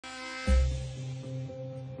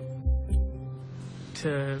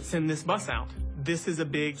to send this bus out. This is a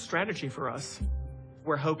big strategy for us.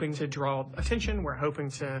 We're hoping to draw attention. We're hoping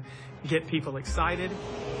to get people excited.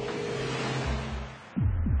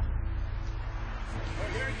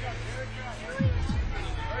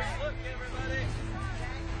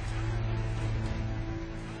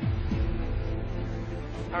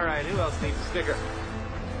 All right, who else needs a sticker?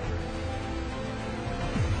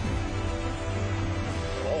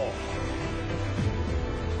 Oh.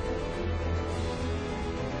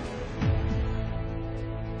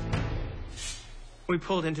 We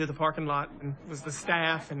pulled into the parking lot, and it was the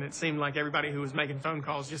staff, and it seemed like everybody who was making phone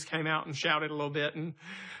calls just came out and shouted a little bit, and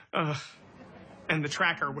the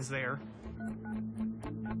tracker was there. Do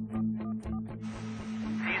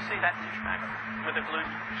you see that tracker with the blue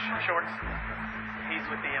shorts? He's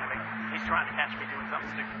with the enemy. He's trying to catch me doing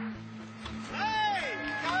something stupid. Hey,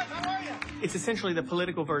 guys, how are you? It's essentially the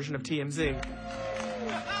political version of TMZ.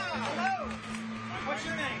 Hello. What's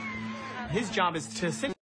your name? His job is to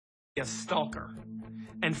essentially be a stalker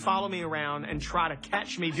and follow me around and try to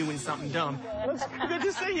catch me doing something dumb. Good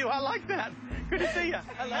to see you. I like that. Good to see you.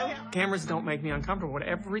 Hello. Cameras don't make me uncomfortable. But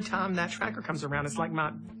every time that tracker comes around, it's like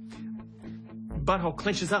my butthole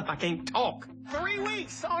clenches up. I can't talk. 3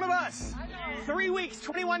 weeks on a bus. 3 weeks,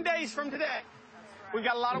 21 days from today. We've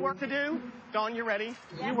got a lot of work to do. Dawn, you ready?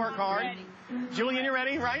 You work hard. Ready. Julian, you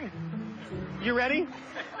ready, right? You ready?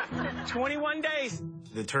 21 days.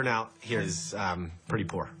 The turnout here is pretty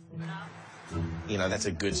poor. You know, that's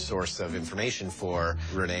a good source of information for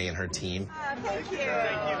Renee and her team. Thank you.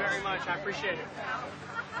 Thank you very much. I appreciate it.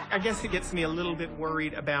 I guess it gets me a little bit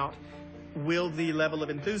worried about, will the level of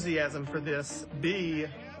enthusiasm for this be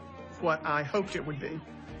what I hoped it would be?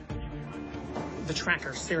 The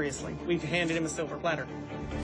tracker, seriously. We've handed him a silver platter.